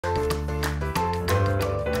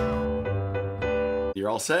You're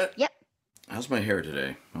all set? Yep. How's my hair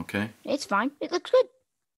today? Okay. It's fine. It looks good.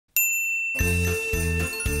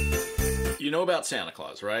 You know about Santa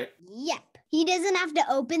Claus, right? Yep. He doesn't have to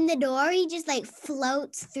open the door. He just like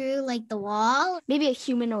floats through like the wall. Maybe a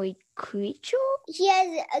humanoid creature? He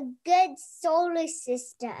has a good solar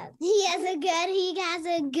system. He has a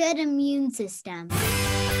good immune system.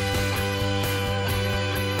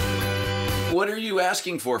 What are you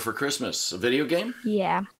asking for Christmas? A video game?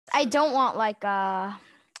 Yeah. I don't want like a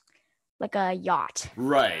yacht.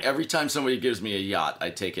 Right. Every time somebody gives me a yacht, I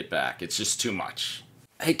take it back. It's just too much.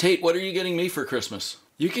 Hey, Tate, what are you getting me for Christmas?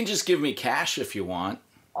 You can just give me cash if you want.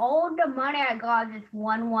 All the money I got is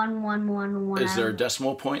 11111. Is there a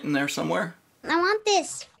decimal point in there somewhere? I want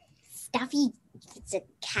this stuffy. It's a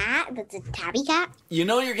cat. That's a tabby cat. You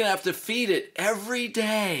know you're going to have to feed it every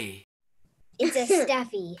day. It's a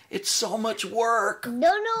stuffy. It's so much work. Don't know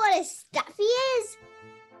what a stuffy is?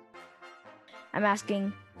 I'm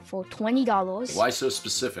asking for $20. Why so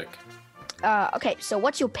specific? Okay, so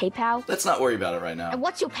what's your PayPal? Let's not worry about it right now. And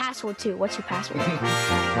what's your password too? What's your password?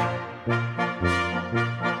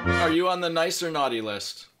 Are you on the nice or naughty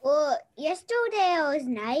list? Well, yesterday I was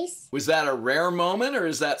nice. Was that a rare moment or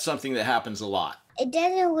is that something that happens a lot? It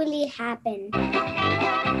doesn't really happen.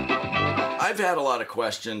 I've had a lot of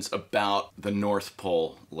questions about the North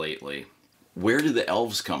Pole lately. Where do the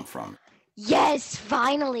elves come from? Yes,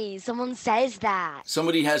 finally, someone says that.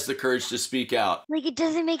 Somebody has the courage to speak out. Like, it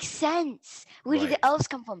doesn't make sense. Where do Right. the elves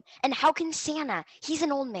come from? And how can Santa? He's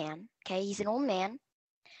an old man, okay? He's an old man.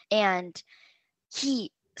 And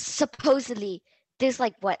he supposedly, there's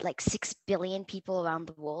like 6 billion people around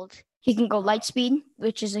the world. He can go light speed,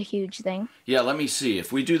 which is a huge thing. Yeah, let me see.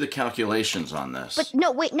 If we do the calculations on this. But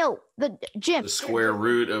no, wait, no. Jim. The square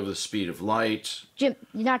root of the speed of light. Jim,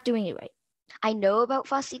 you're not doing it right. I know about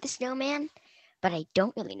Frosty the Snowman, but I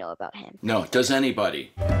don't really know about him. No, does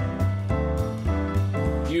anybody?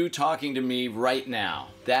 You talking to me right now,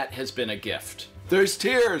 that has been a gift. There's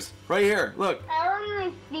tears right here. Look, I don't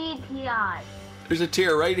even see tears. there's a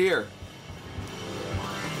tear right here.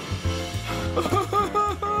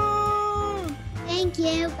 Thank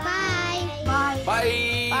you. Bye. Bye.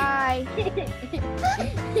 Bye. Bye.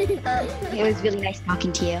 It was really nice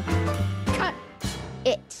talking to you. Cut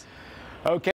it. Okay.